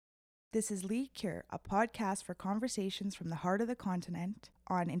This is Lee Cure, a podcast for conversations from the heart of the continent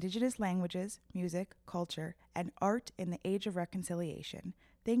on Indigenous languages, music, culture, and art in the age of reconciliation.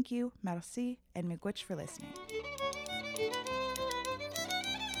 Thank you, merci, and miigwech for listening.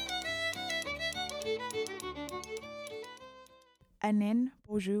 Anin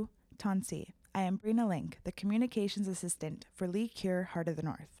Boju Tansi. I am Brina Link, the communications assistant for Lee Cure, Heart of the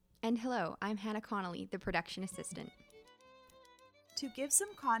North. And hello, I'm Hannah Connolly, the production assistant. To give some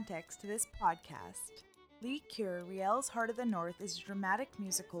context to this podcast, Lee Cure, Riel's Heart of the North is a dramatic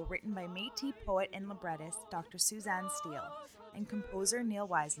musical written by Métis poet and librettist Dr. Suzanne Steele and composer Neil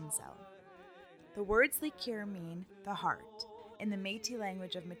Weisensell. The words Lee Cure mean the heart in the Métis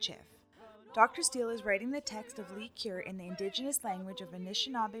language of Michif. Dr. Steele is writing the text of Lee Cure in the indigenous language of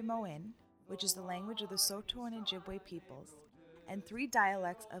Anishinaabe-Moin, which is the language of the Saulteaux and Ojibwe peoples, and 3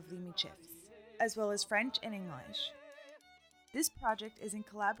 dialects of Lee-Michifs, as well as French and English. This project is in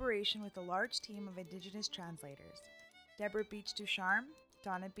collaboration with a large team of Indigenous translators, Deborah Beach Ducharme,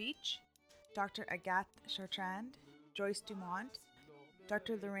 Donna Beach, Dr. Agathe Chartrand, Joyce Dumont,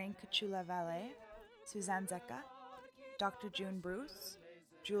 Dr. Lorraine Kachula-Vallée, Suzanne Zecca, Dr. June Bruce,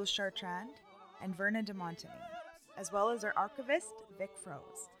 Jules Chartrand, and Verna de Montigny, as well as our archivist, Vic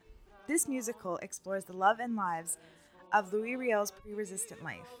Froese. This musical explores the love and lives of Louis Riel's pre-resistant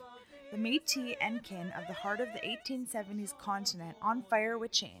life, the Métis and kin of the heart of the 1870s continent on fire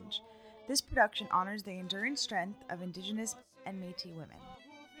with change. This production honors the enduring strength of Indigenous and Métis women.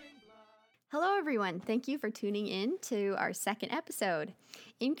 Hello, everyone. Thank you for tuning in to our second episode.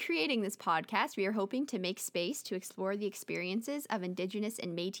 In creating this podcast, we are hoping to make space to explore the experiences of Indigenous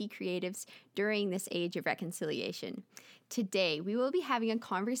and Métis creatives during this age of reconciliation. Today, we will be having a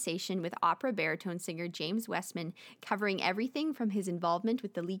conversation with opera baritone singer James Westman, covering everything from his involvement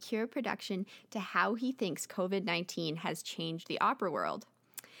with the Lee Cure production to how he thinks COVID-19 has changed the opera world.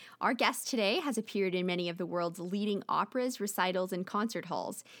 Our guest today has appeared in many of the world's leading operas, recitals, and concert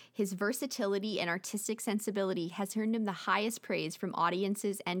halls. His versatility and artistic sensibility has earned him the highest praise from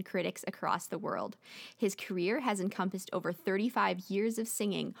audiences and critics across the world. His career has encompassed over 35 years of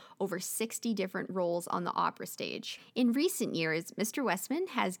singing, over 60 different roles on the opera stage. In recent years, Mr. Westman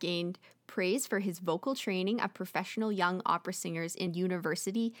has gained praise for his vocal training of professional young opera singers in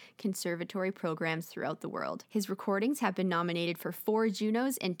university conservatory programs throughout the world. His recordings have been nominated for 4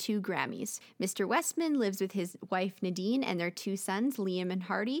 Junos and 2 Grammys. Mr. Westman lives with his wife Nadine and their 2 sons, Liam and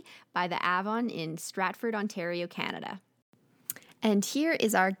Hardy, by the Avon in Stratford, Ontario, Canada. And here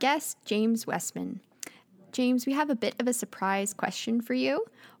is our guest, James Westman. James, we have a bit of a surprise question for you.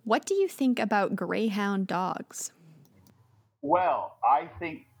 What do you think about greyhound dogs? Well, I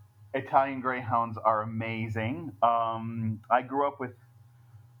think Italian Greyhounds are amazing. I grew up with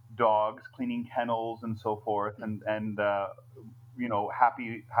dogs, cleaning kennels and so forth, and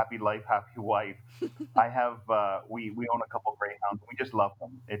happy life, happy wife. I have we own a couple of Greyhounds. And we just love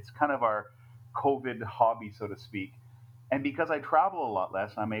them. It's kind of our COVID hobby, so to speak. And because I travel a lot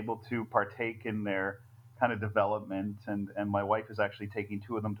less, I'm able to partake in their kind of development. And my wife is actually taking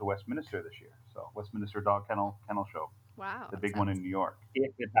 2 of them to Westminster this year. So Westminster Dog Kennel Show. Wow. The big one in New York,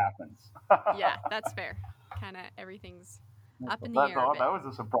 if it happens. Yeah, that's fair. Kind of everything's up in the That air a bit. was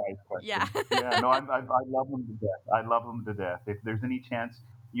a surprise question. Yeah. Yeah, no, I love them to death. I love them to death. If there's any chance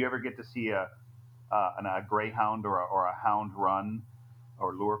you ever get to see a greyhound or a hound run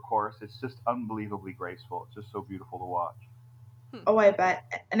or lure course, it's just unbelievably graceful. It's just so beautiful to watch. Oh, I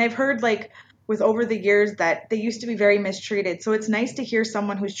bet. And I've heard with over the years that they used to be very mistreated. So it's nice to hear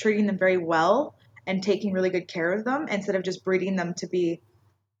someone who's treating them very well and taking really good care of them instead of just breeding them to be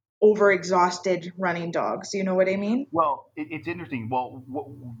overexhausted running dogs. You know what I mean? Well, it's interesting. Well,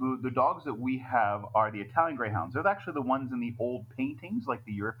 the dogs that we have are the Italian Greyhounds. They're actually the ones in the old paintings, like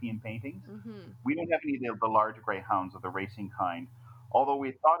the European paintings. Mm-hmm. We don't have any of the large Greyhounds of the racing kind, although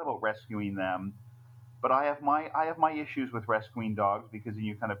we thought about rescuing them. But I have my issues with rescuing dogs because then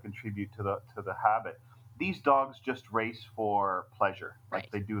you kind of contribute to the habit. These dogs just race for pleasure, like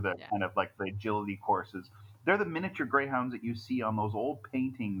Right. they do the Yeah. kind of like the agility courses. They're the miniature greyhounds that you see on those old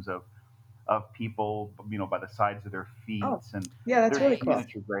paintings of people, by the sides of their feet. Oh, and yeah, that's they're really cool.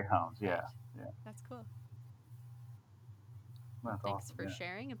 miniature greyhounds. Yeah, yeah. That's cool. That's Thanks awesome, for yeah.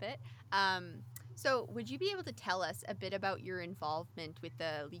 sharing a bit. So would you be able to tell us a bit about your involvement with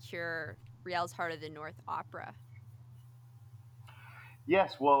the Lee Cure Riel's Heart of the North opera?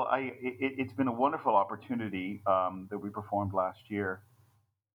 Yes, well, it's been a wonderful opportunity that we performed last year.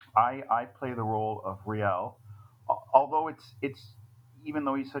 I play the role of Riel, although it's even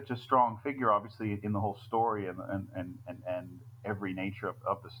though he's such a strong figure, obviously in the whole story and every nature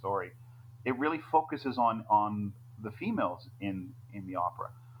of the story, it really focuses on the females in the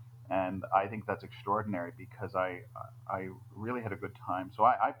opera. and I think that's extraordinary because I really had a good time. So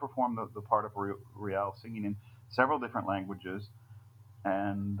I performed the part of Riel, singing in several different languages,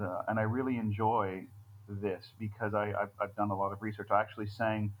 and I really enjoy this because I've done a lot of research. I actually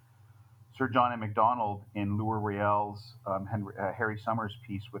sang Sir John M. Macdonald in Lure Riel's Harry Summers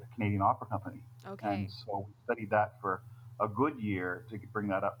piece with the Canadian Opera Company, and Okay. so we studied that for a good year to bring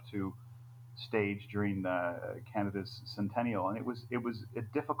that up to stage during Canada's centennial, and it was a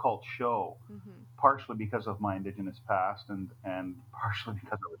difficult show, Hmm. partially because of my Indigenous past, and partially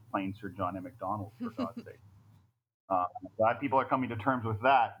because I was playing Sir John M. Macdonald, for God's sake. I'm glad people are coming to terms with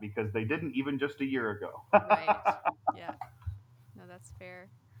that because they didn't even just a year ago. Right. Yeah. No, that's fair.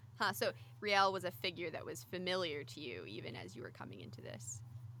 Huh. So Riel was a figure that was familiar to you even as you were coming into this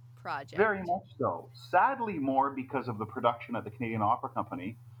Very project. much so. Sadly, more because of the production at the Canadian Opera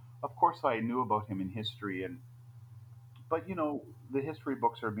Company. Of course, I knew about him in history, and but the history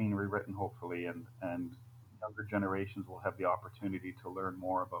books are being rewritten, hopefully, and younger generations will have the opportunity to learn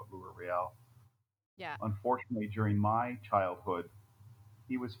more about Louis Riel. Yeah. Unfortunately, during my childhood,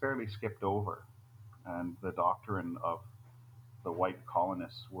 he was fairly skipped over, and the doctrine of the white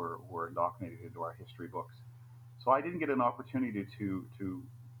colonists were indoctrinated into our history books. So I didn't get an opportunity to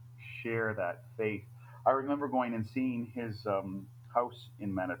share that faith. I remember going and seeing his house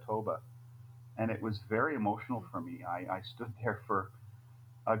in Manitoba, and it was very emotional for me. I stood there for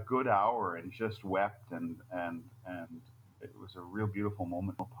a good hour and just wept, and it was a real beautiful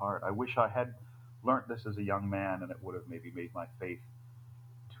moment apart. I wish I had learned this as a young man, and it would have maybe made my faith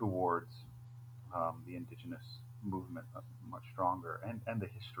towards the Indigenous movement much stronger, and the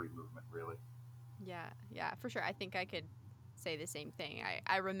history movement, really. Yeah, yeah, for sure. I think I could say the same thing.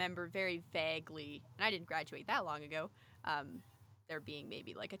 I remember very vaguely, and I didn't graduate that long ago, um, there being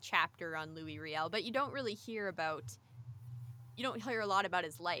maybe like a chapter on Louis Riel, but you don't hear a lot about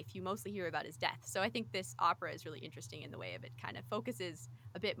his life. You mostly hear about his death. So I think this opera is really interesting in the way of it kind of focuses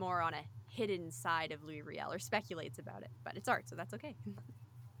a bit more on a hidden side of Louis Riel or speculates about it, but it's art, so that's okay.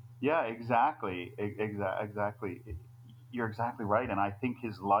 Yeah, exactly. Exactly. You're exactly right. And I think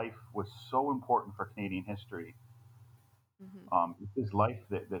his life was so important for Canadian history. Hmm. It's his life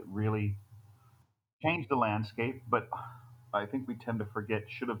that really changed the landscape, but I think we tend to forget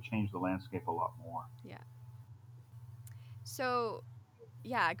should have changed the landscape a lot more. Yeah. So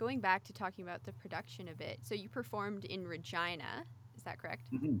yeah, going back to talking about the production a bit. So you performed in Regina, is that correct?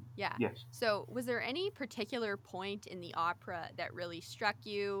 Hmm. Yeah. Yes. So was there any particular point in the opera that really struck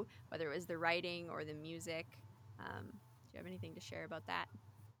you, whether it was the writing or the music? Do you have anything to share about that?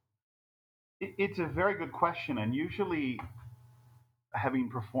 It's a very good question. And usually, having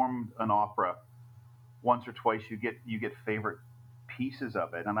performed an opera once or twice, you get favorite pieces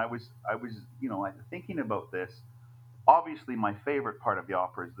of it. And I was thinking about this. Obviously, my favorite part of the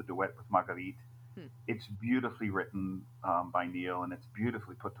opera is the duet with Marguerite. Hmm. It's beautifully written by Neil, and it's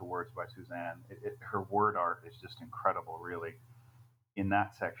beautifully put to words by Suzanne. Her word art is just incredible, really, in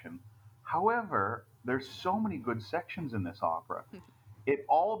that section. However, there's so many good sections in this opera. It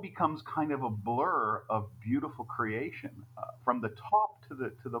all becomes kind of a blur of beautiful creation from the top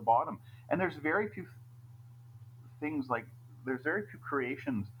to the bottom, and things like there's very few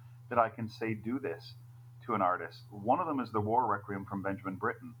creations that I can say do this to an artist. One of them is the War Requiem from Benjamin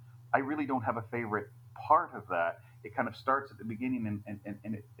Britten. I really don't have a favorite part of that. It kind of starts at the beginning and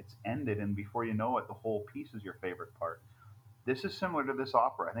it's ended, and before you know it, the whole piece is your favorite part. This is similar to this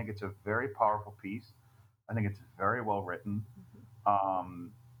opera. I think it's a very powerful piece. I think it's very well written, Hmm.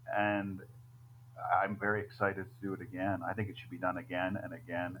 um, and I'm very excited to do it again. I think it should be done again and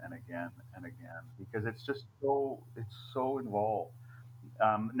again and again and again because it's so involved.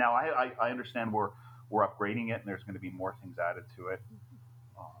 Now I understand we're upgrading it and there's going to be more things added to it,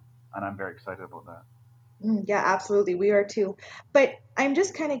 um, and I'm very excited about that. Yeah, absolutely. We are too. But I'm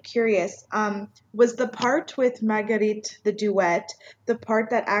just kind of curious. Was the part with Marguerite, the duet, the part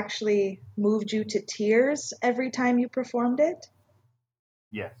that actually moved you to tears every time you performed it?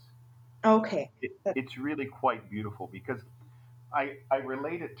 Yes, Okay. That, it's really quite beautiful because I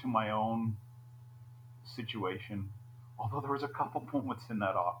relate it to my own situation. Although there was a couple moments in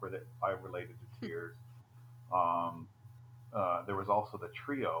that opera that I related to tears. Um, there was also the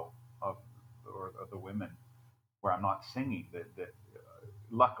trio of the women where I'm not singing. That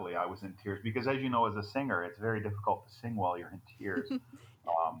luckily I was in tears because, as you know, as a singer, it's very difficult to sing while you're in tears. Yeah.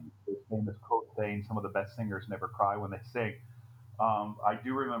 There's famous quote saying, "Some of the best singers never cry when they sing." I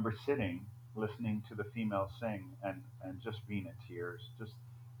do remember sitting, listening to the females sing, and just being in tears, just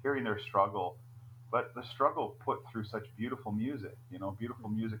hearing their struggle, but the struggle put through such beautiful music and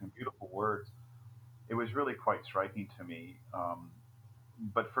beautiful words. It was really quite striking to me.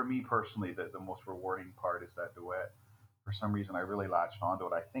 but for me personally, the most rewarding part is that duet. For some reason, I really latched onto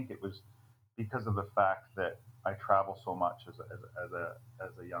it. I think it was because of the fact that I travel so much as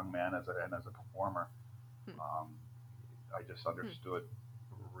a young man, and as a performer. Hmm. Um, I just Hmm. understood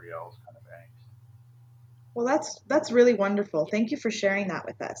Riel's kind of angst. Well, that's really wonderful. Yeah. Thank you for sharing that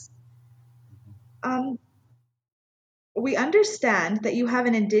with us. Mhm. Um, we understand that you have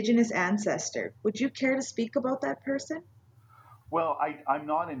an Indigenous ancestor. Would you care to speak about that person? Well, I'm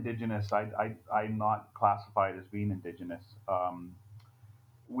not indigenous. I'm not classified as being indigenous.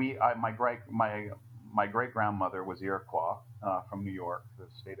 My great grandmother was Iroquois from New York, the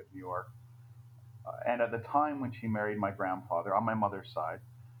state of New York. And at the time when she married my grandfather on my mother's side,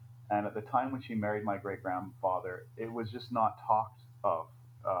 and at the time when she married my great grandfather, it was just not talked of.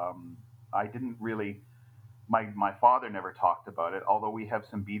 Um, I didn't really. My father never talked about it, although we have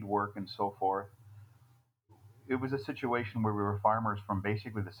some beadwork and so forth. It was a situation where we were farmers from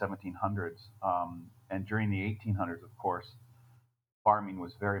basically the 1700s, and during the 1800s, of course, farming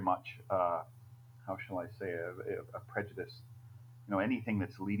was very much, how shall I say, a prejudice. Anything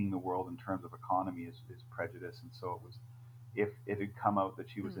that's leading the world in terms of economy is prejudice, and so it was. If it had come out that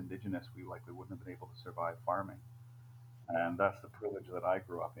she was Hmm. indigenous, we likely wouldn't have been able to survive farming, and that's the privilege that I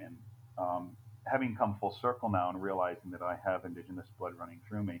grew up in. Having come full circle now and realizing that I have indigenous blood running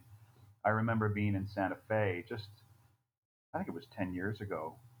through me, I remember being in Santa Fe just, I think it was 10 years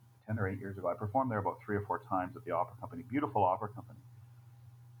ago, 10 or 8 years ago. I performed there about 3 or 4 times at the opera company, beautiful opera company.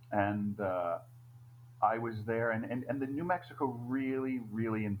 And I was there, and the New Mexico really,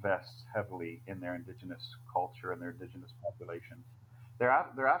 really invests heavily in their indigenous culture and their indigenous population. They're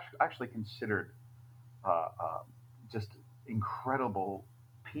actually considered uh, just incredible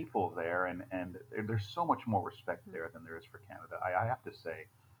people there, and there's so much more respect Hmm. there than there is for Canada. I have to say.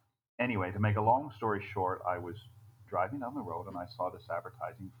 Anyway, to make a long story short, I was driving down the road and I saw this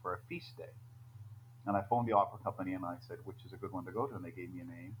advertising for a feast day. And I phoned the opera company and I said, which is a good one to go to? And they gave me a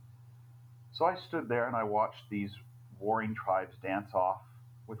name. So I stood there and I watched these warring tribes dance off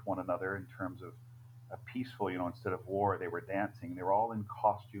with one another in terms of a peaceful, instead of war, they were dancing. They were all in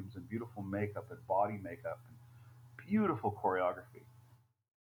costumes and beautiful makeup and body makeup and beautiful choreography.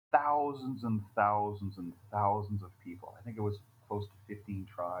 Thousands and thousands and thousands of people. I think it was close to 15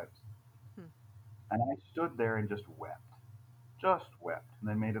 tribes. Hmm. And I stood there and just wept, and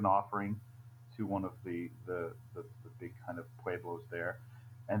then made an offering to one of the big kind of pueblos there.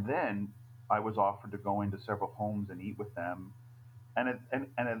 And then I was offered to go into several homes and eat with them. And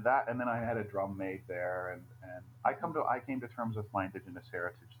then I had a drum made there, and Mhm. I came to terms with my indigenous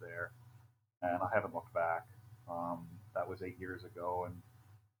heritage there, and I haven't looked back. That was 8 years ago,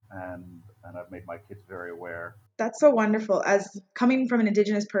 and I've made my kids very aware. That's so wonderful. As coming from an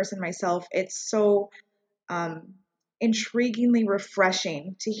Indigenous person myself, it's so um, intriguingly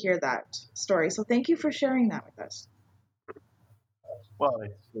refreshing to hear that story. So thank you for sharing that with us. Well,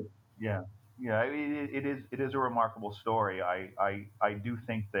 yeah, yeah. It is a remarkable story. I do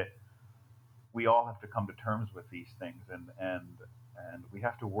think that we all have to come to terms with these things, and we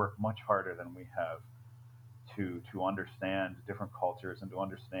have to work much harder than we have to understand different cultures and to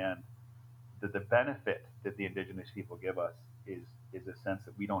understand that the benefit that the indigenous people give us is a sense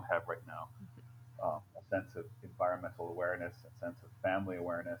that we don't have right now. A sense of environmental awareness, a sense of family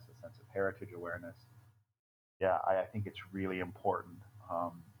awareness, a sense of heritage awareness. Yeah, I think it's really important.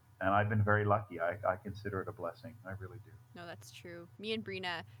 And I've been very lucky. I consider it a blessing. I really do. No, that's true. Me and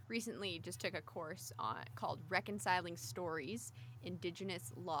Brina recently just took a course called Reconciling Stories,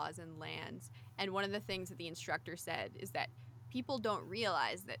 Indigenous Laws and Lands. And one of the things that the instructor said is that people don't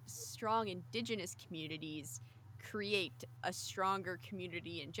realize that strong Indigenous communities create a stronger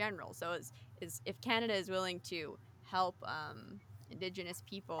community in general. So, if Canada is willing to help Indigenous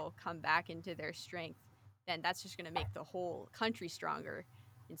people come back into their strength, then that's just going to make the whole country stronger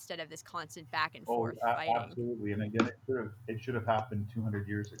instead of this constant back and Oh, forth fighting. absolutely. And again, it should have happened 200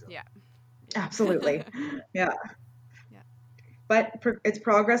 years ago. Yeah. Yeah. Absolutely. Yeah. Yeah. But it's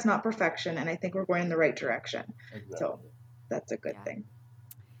progress, not perfection. And I think we're going in the right direction. So Exactly. that's a good Yeah. thing.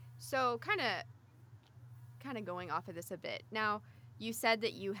 So kind of going off of this a bit. Now, you said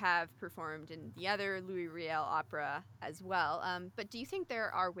that you have performed in the other Louis Riel opera as well. But do you think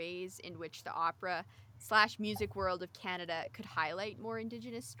there are ways in which the opera slash music world of Canada could highlight more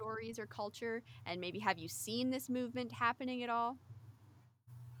Indigenous stories or culture? And maybe have you seen this movement happening at all?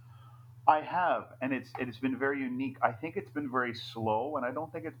 I have, and it's been very unique. I think it's been very slow, and I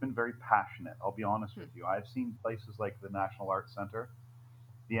don't think it's been very passionate. I'll be honest Hmm. with you. I've seen places like the National Arts Center,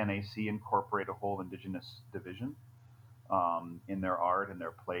 the NAC, incorporate a whole Indigenous division in their art and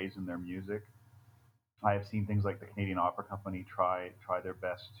their plays and their music. I have seen things like the Canadian Opera Company try their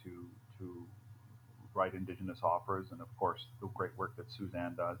best to write Indigenous operas, and of course the great work that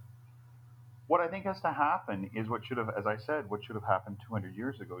Suzanne does. What I think has to happen is what should have, as I said, what should have happened 200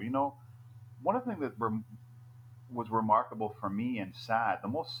 years ago. One of the things that was remarkable for me and sad, the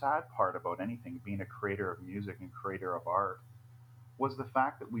most sad part about anything being a creator of music and creator of art, was the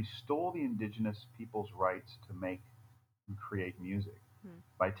fact that we stole the Indigenous people's rights to make and create music Hmm.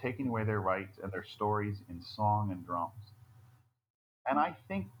 by taking away their rights and their stories in song and drums. And I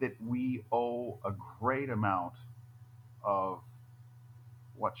think that we owe a great amount of,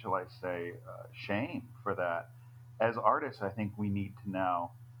 what shall I say, shame for that. As artists, I think we need to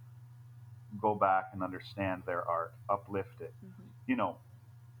now go back and understand their art, uplift it. Mm-hmm. You know,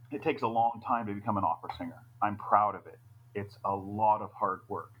 it takes a long time to become an opera singer. I'm proud of it. It's a lot of hard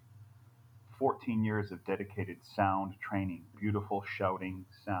work. 14 years of dedicated sound training, beautiful shouting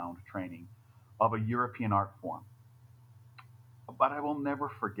sound training of a European art form. But I will never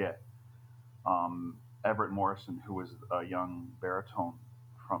forget Everett Morrison, who was a young baritone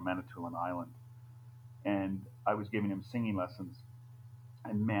from Manitoulin Island. And I was giving him singing lessons,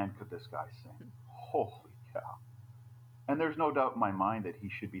 and man, could this guy sing. Holy cow. And there's no doubt in my mind that he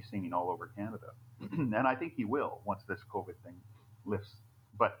should be singing all over Canada. And I think he will once this COVID thing lifts.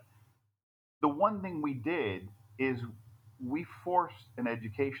 But the one thing we did is we forced an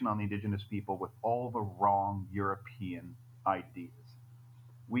education on the Indigenous people with all the wrong European ideas.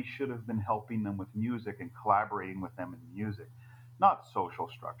 We should have been helping them with music and collaborating with them in music, not social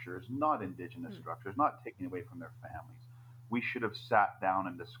structures, not Indigenous structures, not taking away from their families. We should have sat down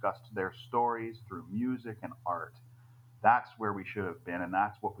and discussed their stories through music and art. That's where we should have been, and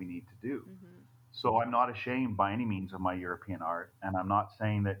that's what we need to do. Mm-hmm. So I'm not ashamed by any means of my European art, and I'm not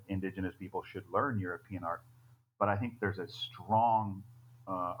saying that Indigenous people should learn European art, but I think there's a strong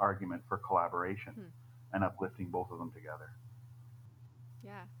argument for collaboration and uplifting both of them together.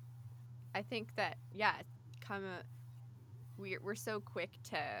 Yeah, I think that we're so quick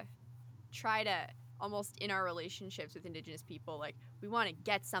to try to, almost in our relationships with Indigenous people, like we want to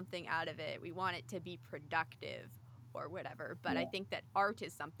get something out of it, we want it to be productive or whatever. But I think that art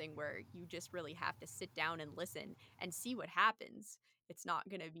is something where you just really have to sit down and listen and see what happens. It's not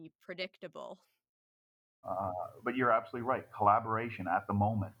going to be predictable. But you're absolutely right. Collaboration at the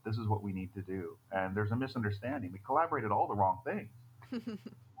moment. This is what we need to do. And there's a misunderstanding. We collaborated all the wrong things.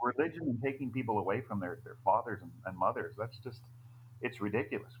 Religion and taking people away from their fathers and mothers. That's just, it's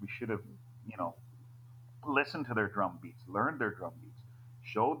ridiculous. We should have, you know, listened to their drum beats, learned their drum beats,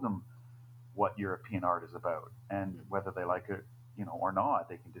 showed them what European art is about. And whether they like it, or not,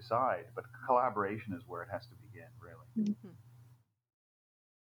 they can decide. But collaboration is where it has to begin, really. Mm-hmm.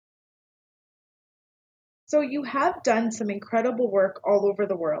 So you have done some incredible work all over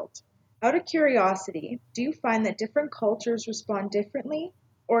the world. Out of curiosity, do you find that different cultures respond differently,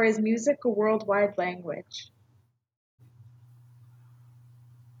 or is music a worldwide language?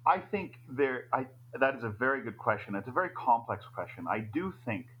 I think that is a very good question. It's a very complex question. I do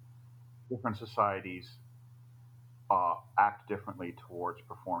think different societies act differently towards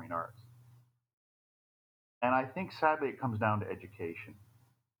performing arts. And I think sadly it comes down to education.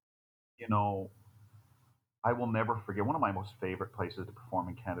 You know, I will never forget one of my most favorite places to perform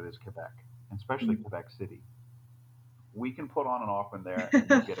in Canada is Quebec, and especially Quebec City. We can put on an opera in there and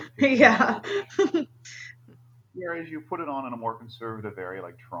you get a kick. Yeah. Whereas you put it on in a more conservative area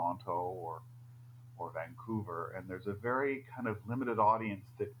like Toronto or Vancouver, and there's a very kind of limited audience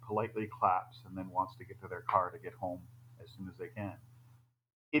that politely claps and then wants to get to their car to get home as soon as they can.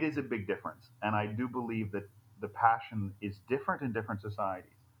 It is a big difference, and I do believe that the passion is different in different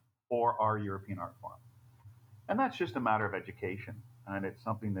societies for our European art form. And that's just a matter of education, and it's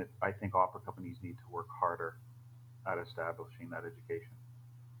something that I think opera companies need to work harder at establishing that education.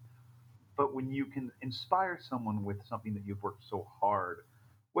 But when you can inspire someone with something that you've worked so hard,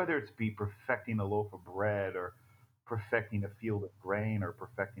 whether it's be perfecting a loaf of bread or perfecting a field of grain or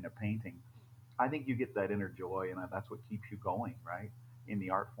perfecting a painting, I think you get that inner joy, and that's what keeps you going, right, in the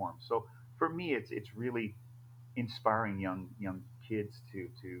art form. So for me, it's really inspiring young kids to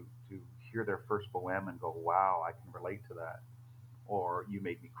hear their first bohem and go, wow, I can relate to that, or you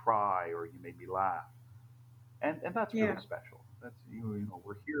made me cry, or you made me laugh, and that's Yeah. really special. That's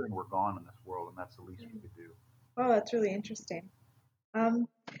we're here and we're gone in this world, and that's the least we could do. Oh, that's really interesting. Um,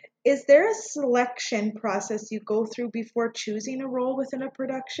 is there a selection process you go through before choosing a role within a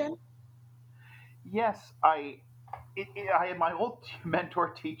production? Yes, I had my old mentor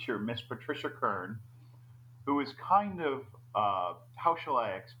teacher, Miss Patricia Kern, who is kind of how shall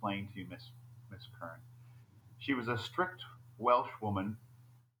I explain to you, Miss Kern? She was a strict Welsh woman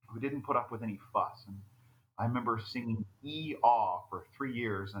who didn't put up with any fuss, and I remember singing "ee-aw" for 3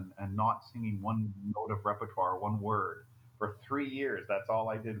 years and not singing one note of repertoire, one word. For 3 years, that's all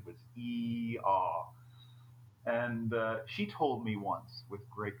I did was "ee-aw." And she told me once with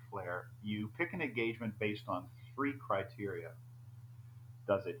great flair, you pick an engagement based on three criteria.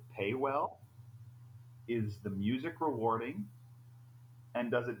 Does it pay well? Is the music rewarding? And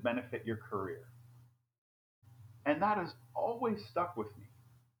does it benefit your career? And that has always stuck with me.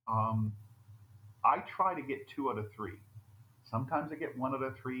 Um, I try to get 2 out of 3. Sometimes I get 1 out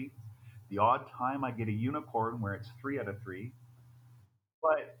of 3. The odd time I get a unicorn where it's 3 out of 3.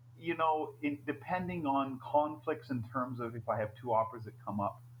 But depending on conflicts in terms of if I have two operas that come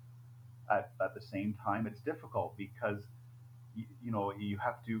up at the same time, it's difficult because you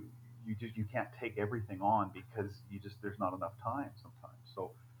have to you can't take everything on because there's not enough time sometimes.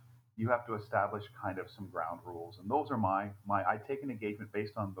 So you have to establish kind of some ground rules, and those are my I take an engagement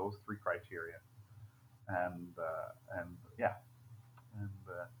based on those three criteria, and yeah, and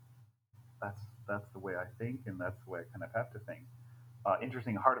that's the way I think, and that's the way I kind of have to think.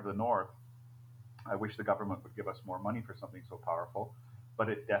 Interesting, Heart of the North. I wish the government would give us more money for something so powerful, but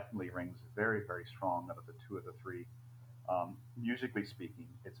it definitely rings very, very strong out of the 2 of the 3. Musically speaking,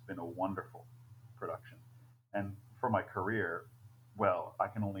 it's been a wonderful production. And for my career, well, I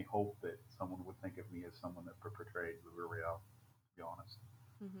can only hope that someone would think of me as someone that portrayed Louis Riel, to be honest.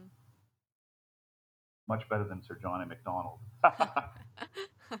 Mm-hmm. Much better than Sir John A. Macdonald.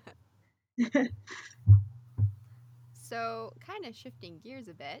 So, kind of shifting gears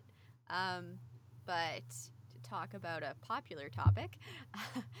a bit, but to talk about a popular topic,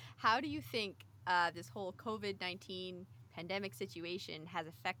 how do you think this whole COVID-19 pandemic situation has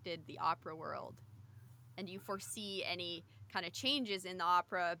affected the opera world? And do you foresee any kind of changes in the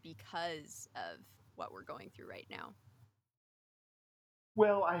opera because of what we're going through right now?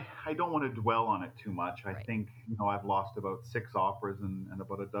 Well, I don't want to dwell on it too much. I Right. think, I've lost about 6 operas and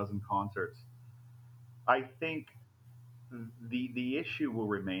about a dozen concerts. I think the issue will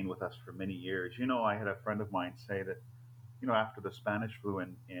remain with us for many years. I had a friend of mine say that, after the Spanish flu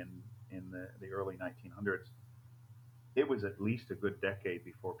in the early 1900s, it was at least a good decade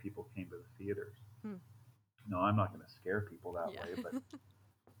before people came to the theaters. Hmm. No, I'm not going to scare people that Yeah. way, but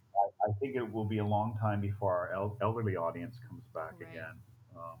I think it will be a long time before our elderly audience comes back Right. again.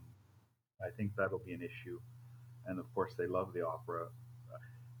 Um, I think that'll be an issue, and of course, they love the opera.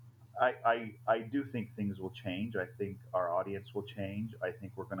 I do think things will change. I think our audience will change. I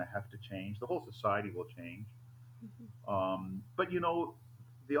think we're going to have to change. The whole society will change. Mhm. But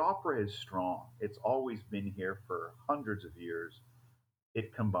the opera is strong. It's always been here for hundreds of years.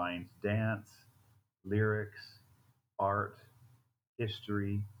 It combines dance, lyrics, art,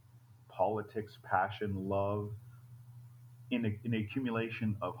 history, politics, passion, love, in an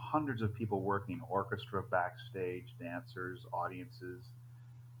accumulation of hundreds of people working, orchestra, backstage, dancers, audiences,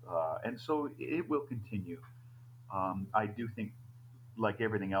 and so it will continue. I do think, like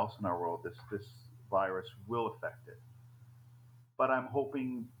everything else in our world, this virus will affect it. But I'm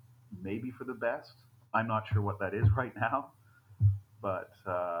hoping maybe for the best. I'm not sure what that is right now, but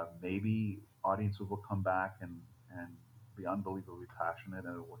maybe audiences will come back and be unbelievably passionate,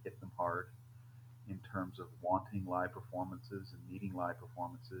 and it will hit them hard in terms of wanting live performances and needing live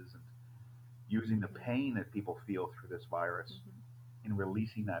performances and using the Mhm. pain that people feel through this virus Mhm. and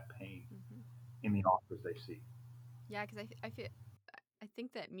releasing that pain Mhm. in the operas they see. Yeah, because I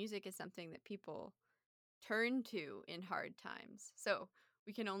think that music is something that people turn to in hard times. So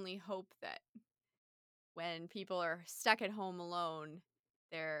we can only hope that when people are stuck at home alone,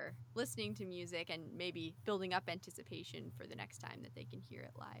 they're listening to music and maybe building up anticipation for the next time that they can hear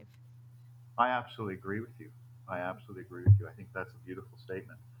it live. I absolutely agree with you. I Mhm. absolutely agree with you. I think that's a beautiful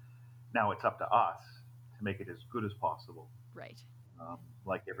statement. Now it's up to us to make it as good as possible, Right.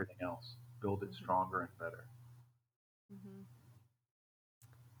 like everything else. Build it Hmm. stronger and better. Hmm.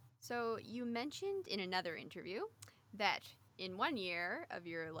 So you mentioned in another interview that in 1 year of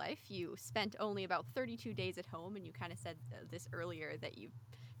your life, you spent only about 32 days at home, and you kind of said this earlier that you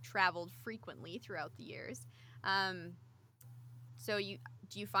traveled frequently throughout the years. Um, So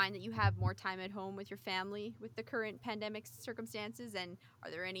do you find that you have more time at home with your family with the current pandemic circumstances, and are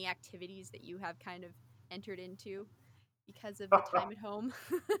there any activities that you have kind of entered into because of the time at home?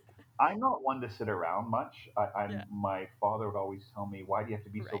 I'm not one to sit around much. Yeah. My father would always tell me, "Why do you have to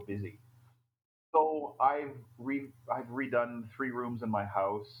be so Right. busy?" So I've redone 3 rooms in my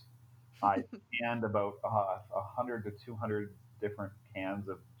house. I canned about 100 to 200 different cans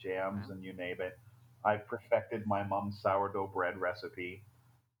of jams Wow. and you name it. I've perfected my mom's sourdough bread recipe.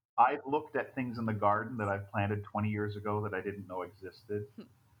 I've looked at things in the garden that I planted 20 years ago that I didn't know existed.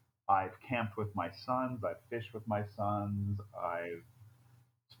 I've camped with my sons. I've fished with my sons. I've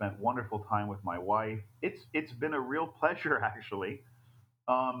spent wonderful time with my wife. It's been a real pleasure, actually.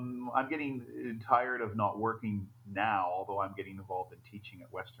 I'm getting tired of not working now, although I'm getting involved in teaching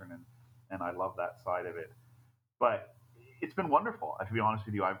at Western, and I love that side of it. But it's been wonderful. To be honest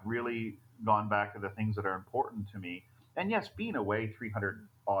with you, I've really gone back to the things that are important to me. And yes, being away 300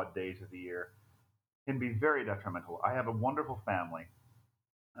 odd days of the year can be very detrimental. I have a wonderful family,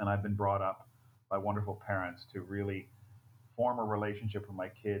 and I've been brought up by wonderful parents to really form a relationship with my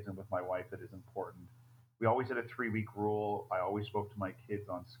kids and with my wife that is important. We always had a 3 week rule. I always spoke to my kids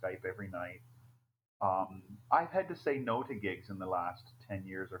on Skype every night. I've had to say no to gigs in the last 10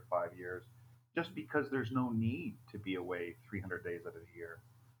 years or 5 years just because there's no need to be away 300 days out of the year.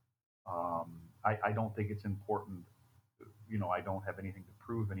 I don't think it's important. I don't have anything to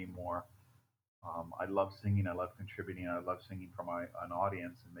prove anymore. I love singing. I love contributing. I love singing for an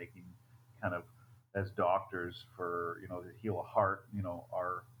audience and making kind of as doctors for to heal a heart.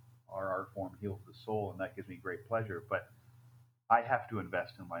 Our art form heals the soul, and that gives me great pleasure. But I have to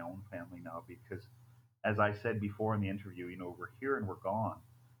invest in my own family now because, as I said before in the interview, we're here and we're gone.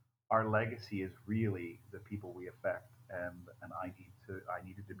 Our legacy is really the people we affect, and I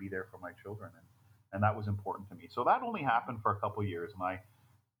needed to be there for my children, and that was important to me. So that only happened for a couple of years, and I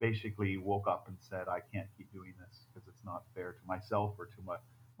basically woke up and said, I can't keep doing this because it's not fair to myself or to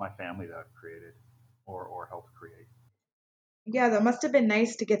my family that I've created or helped create. Yeah, that must have been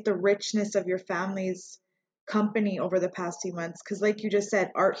nice to get the richness of your family's company over the past few months. Because, like you just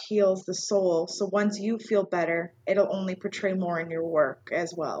said, art heals the soul. So once you feel better, it'll only portray more in your work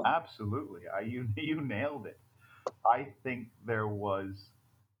as well. Absolutely. You nailed it. I think there was,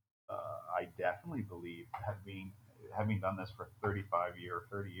 I definitely believe having done this for 30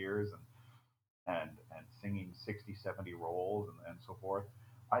 years and singing 60, 70 roles and so forth,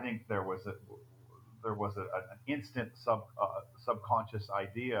 I think an instant subconscious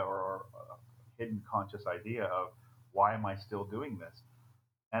idea or hidden conscious idea of why am I still doing this,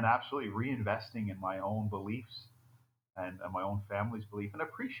 and absolutely reinvesting in my own beliefs and my own family's belief and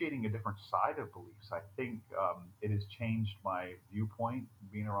appreciating a different side of beliefs. I think it has changed my viewpoint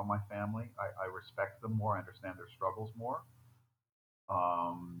being around my family. I respect them more. I understand their struggles more.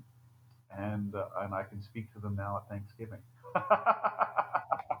 Um, and I can speak to them now at Thanksgiving.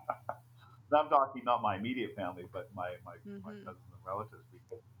 I'm talking not my immediate family, but my Mm-hmm. cousins and relatives,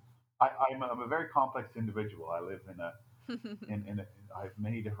 because I'm a very complex individual. I live I have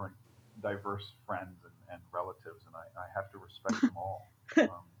many different diverse friends and relatives, and I have to respect them all.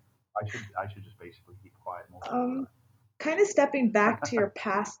 Um, I should just basically keep quiet most of Um, Kind of stepping back the to time. your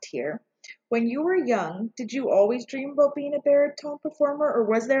past here. When you were young, did you always dream about being a baritone performer, or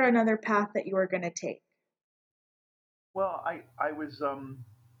was there another path that you were going to take? Well, I was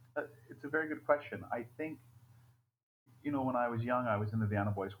it's a very good question. I think when I was young, I was in the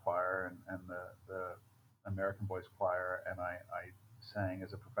Vienna Boys Choir and the American Boys Choir, and I sang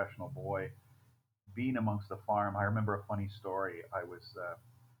as a professional boy. Being amongst the farm, I remember a funny story.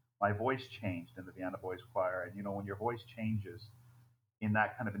 My voice changed in the Vienna Boys Choir, and when your voice changes in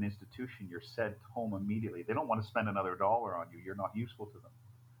that kind of an institution, you're sent home immediately. They don't want to spend another dollar on you. You're not useful to them.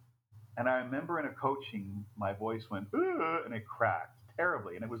 And I remember in a coaching, my voice went and it cracked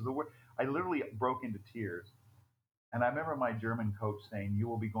terribly, and it was the worst. I literally broke into tears. And I remember my German coach saying, "You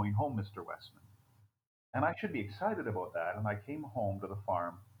will be going home, Mr. Westman." And I should be excited about that. And I came home to the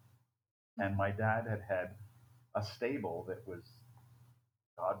farm, and my dad had a stable that was,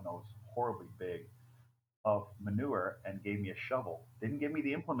 God knows, horribly big of manure and gave me a shovel. Didn't give me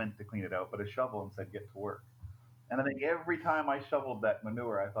the implement to clean it out, but a shovel and said, "Get to work." And I think every time I shoveled that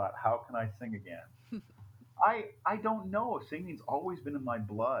manure, I thought, how can I sing again? I don't know. Singing's always been in my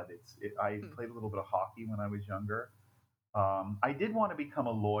blood. I played a little bit of hockey when I was younger. I did want to become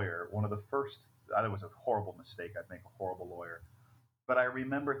a lawyer. One of the first, that was a horrible mistake. I'd make a horrible lawyer. But I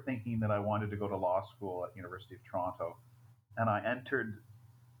remember thinking that I wanted to go to law school at University of Toronto, and I entered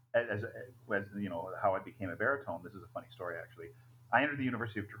as how I became a baritone. This is a funny story actually. I entered the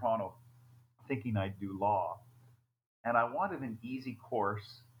University of Toronto thinking I'd do law, and I wanted an easy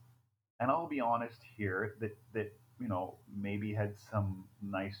course. And I'll be honest here that maybe had some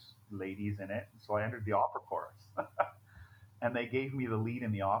nice ladies in it. So I entered the opera chorus, and they gave me the lead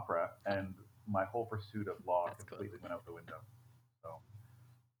in the opera, and my whole pursuit of law That's cool. completely went out the window. So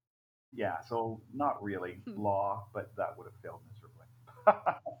yeah, so not really law, but that would have failed miserably.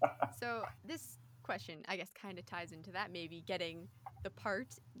 So this question, I guess, kind of ties into that. Maybe getting the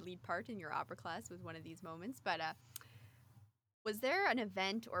lead part in your opera class was one of these moments. But Was there an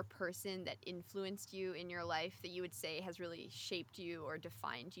event or person that influenced you in your life that you would say has really shaped you or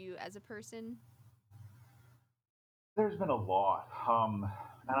defined you as a person? There's been a lot. And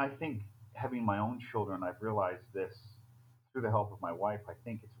I think having my own children, I've realized this through the help of my wife. I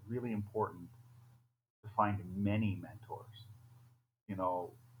think it's really important to find many mentors. You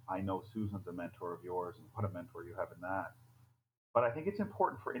know, I know Susan's a mentor of yours, and what a mentor you have in that. But I think it's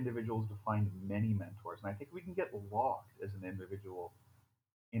important for individuals to find many mentors. And I think we can get lost as an individual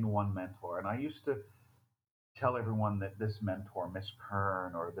in one mentor. And I used to tell everyone that this mentor, Miss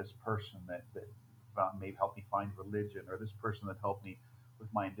Kern, or this person that may help me find religion, or this person that helped me with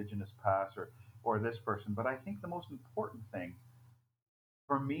my indigenous past, or this person. But I think the most important thing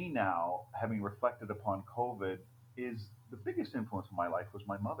for me now, having reflected upon COVID, is the biggest influence in my life was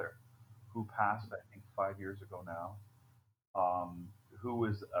my mother, who passed, I think, 5 years ago now. Who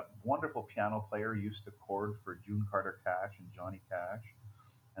was a wonderful piano player, used to chord for June Carter Cash and Johnny Cash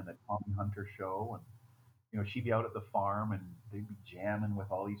and the Tommy Hunter show. And she'd be out at the farm and they'd be jamming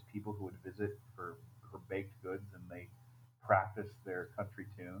with all these people who would visit for baked goods, and they practiced their country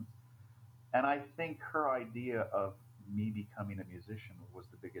tunes. And I think her idea of me becoming a musician was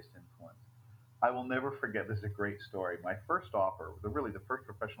the biggest influence. I will never forget. This is a great story. My first opera, really the first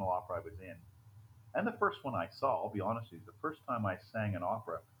professional opera I was in, and the first one I saw. I'll be honest with you. The first time I sang an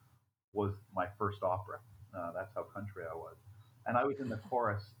opera was my first opera. That's how country I was, and I was in the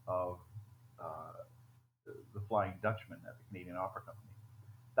chorus of uh, the Flying Dutchman at the Canadian Opera Company.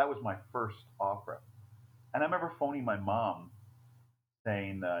 That was my first opera, and I remember phoning my mom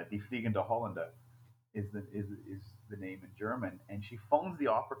saying, "Die Fliegende Hollander is the name in German," and she phones the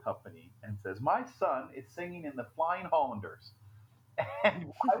opera company and says, "My son is singing in the Flying Hollanders,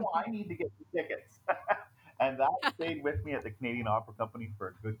 and I need to get the tickets." And that stayed with me at the Canadian Opera Company for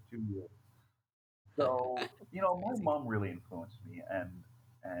a good 2 years. So, That's my crazy. mom really influenced me,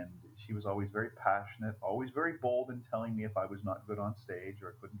 and she was always very passionate, always very bold in telling me if I was not good on stage,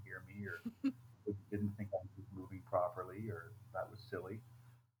 or couldn't hear me, or didn't think I was moving properly, or that was silly.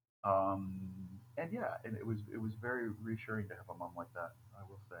 Um, and yeah, and it was very reassuring to have a mom like that, I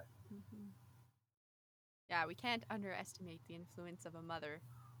will say. Hmm. Yeah, we can't underestimate the influence of a mother.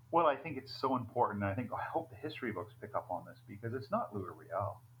 Well, I think it's so important. I hope the history books pick up on this, because it's not Louis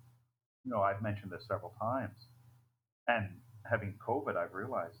Riel. I've mentioned this several times, and having COVID, I've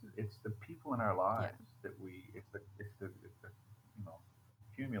realized it's the people in our Yeah. lives that it's the you know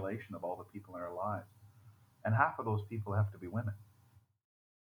accumulation of all the people in our lives, and half of those people have to be women,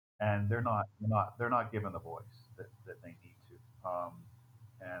 and they're not given the voice that they need to.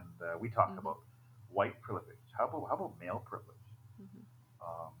 And we talk Hmm. about white privilege. How about male privilege? Hmm.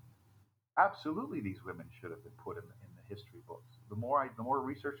 Um, Absolutely, these women should have been put in the history books. The more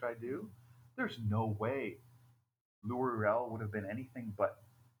research I do, Hmm. there's no way Louis Riel would have been anything but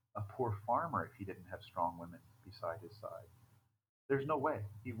a poor farmer if he didn't have strong women beside his side. There's no way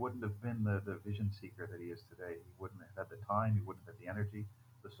he wouldn't have been the vision seeker that he is today. He wouldn't have had the time. He wouldn't have had the energy,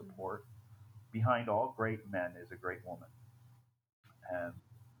 the Hmm. support. Behind all great men is a great woman, and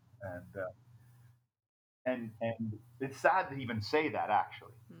and and it's sad to even say that,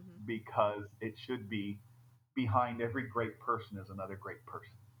 actually, Hmm. because it should be behind every great person is another great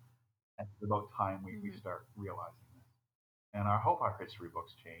person. And it's about time we Hmm. start realizing this. And I hope our history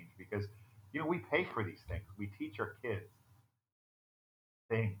books change, because we pay Yeah. for these things. We teach our kids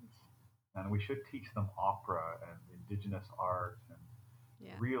things, and we should teach them opera and indigenous art and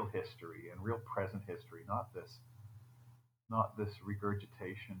Yeah. real history and real present history, not this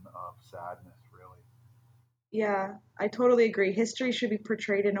regurgitation of sadness, really. Yeah, I totally agree. History should be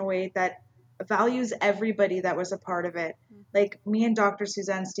portrayed in a way that values everybody that was a part of it. Hmm. Like me and Dr.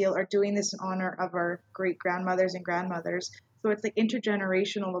 Suzanne Steele are doing this in honor of our great grandmothers and grandmothers. So it's like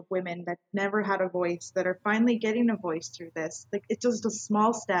intergenerational of women that never had a voice that are finally getting a voice through this. Like it's just a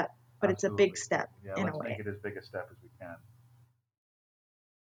small step, but it's a big Absolutely. step Yeah, in a let's make way. it as big a step as we can.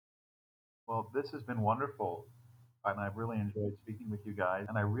 Well, this has been wonderful, and I've really enjoyed speaking with you guys,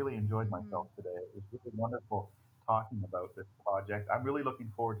 and I really enjoyed myself Hmm. today. It was really wonderful talking about this project. I'm really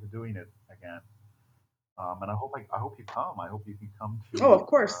looking forward to doing it again. And I hope you come. I hope you can come Oh, to of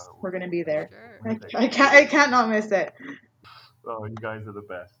course, we're gonna be For there. sure. Winnipeg. I can't not miss it. Oh, you guys are the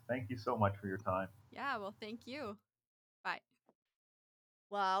best. Thank you so much for your time. Yeah, well, thank you. Bye.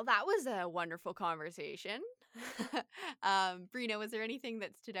 Well, that was a wonderful conversation. Brina, was there anything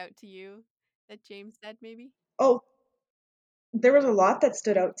that stood out to you that James said, maybe? Oh, there was a lot that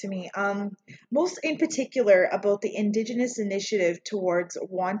stood out to me. Most in particular about the Indigenous initiative towards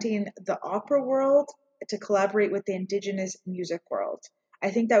wanting the opera world to collaborate with the Indigenous music world.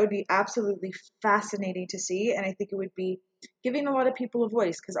 I think that would be absolutely fascinating to see, and I think it would be giving a lot of people a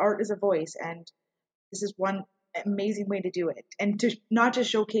voice, because art is a voice, and this is one amazing way to do it. And to not just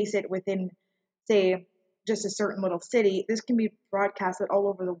showcase it within, say, just a certain little city, this can be broadcasted all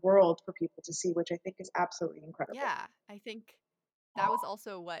over the world for people to see, which I think is absolutely incredible. Yeah, I think that was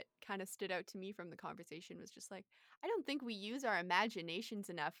also what kind of stood out to me from the conversation, was just like, I don't think we use our imaginations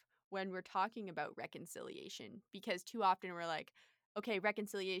enough when we're talking about reconciliation, because too often we're like, okay,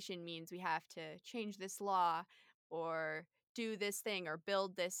 reconciliation means we have to change this law or do this thing or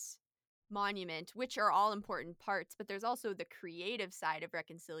build this monument, which are all important parts, but there's also the creative side of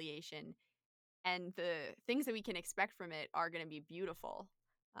reconciliation, and the things that we can expect from it are going to be beautiful.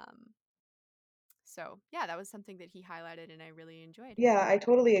 So yeah, that was something that he highlighted and I really enjoyed. Yeah, I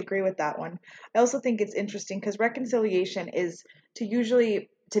totally agree with that one. I also think it's interesting because reconciliation is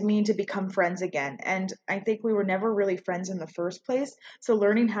to mean to become friends again. And I think we were never really friends in the first place. So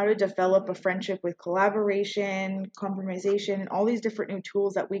learning how to develop a friendship with collaboration, compromisation, all these different new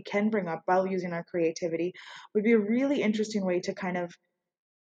tools that we can bring up while using our creativity would be a really interesting way to kind of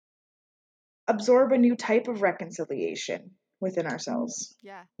absorb a new type of reconciliation within ourselves.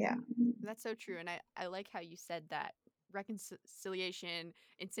 Yeah, Yeah. that's so true. And I like how you said that reconciliation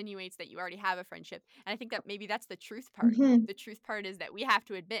insinuates that you already have a friendship. And I think that maybe that's the truth part. Mhm. The truth part is that we have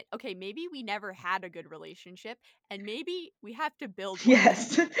to admit, okay, maybe we never had a good relationship and maybe we have to build one.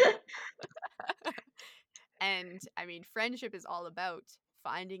 Yes. And I mean, friendship is all about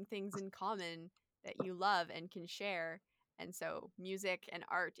finding things in common that you love and can share. And so music and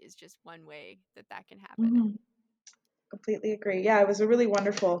art is just one way that that can happen. Mhm. Completely agree. Yeah, it was a really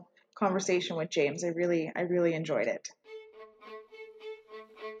wonderful conversation with James. I really enjoyed it.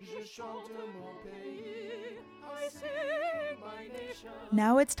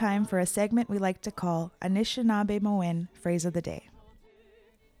 Now it's time for a segment we like to call Anishinaabe Moen Phrase of the Day.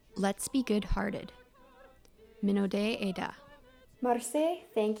 Let's be good-hearted. Minode Eda. Marse,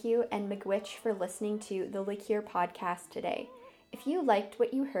 thank you, and Miigwech for listening to the Likir podcast today. If you liked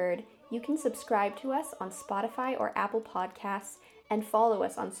what you heard, you can subscribe to us on Spotify or Apple Podcasts and follow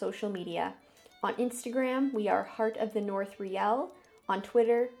us on social media. On Instagram, we are Heart of the North Riel. On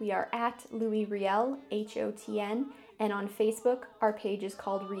Twitter, we are at Louis Riel, HOTN. And on Facebook, our page is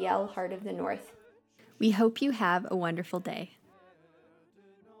called Riel Heart of the North. We hope you have a wonderful day.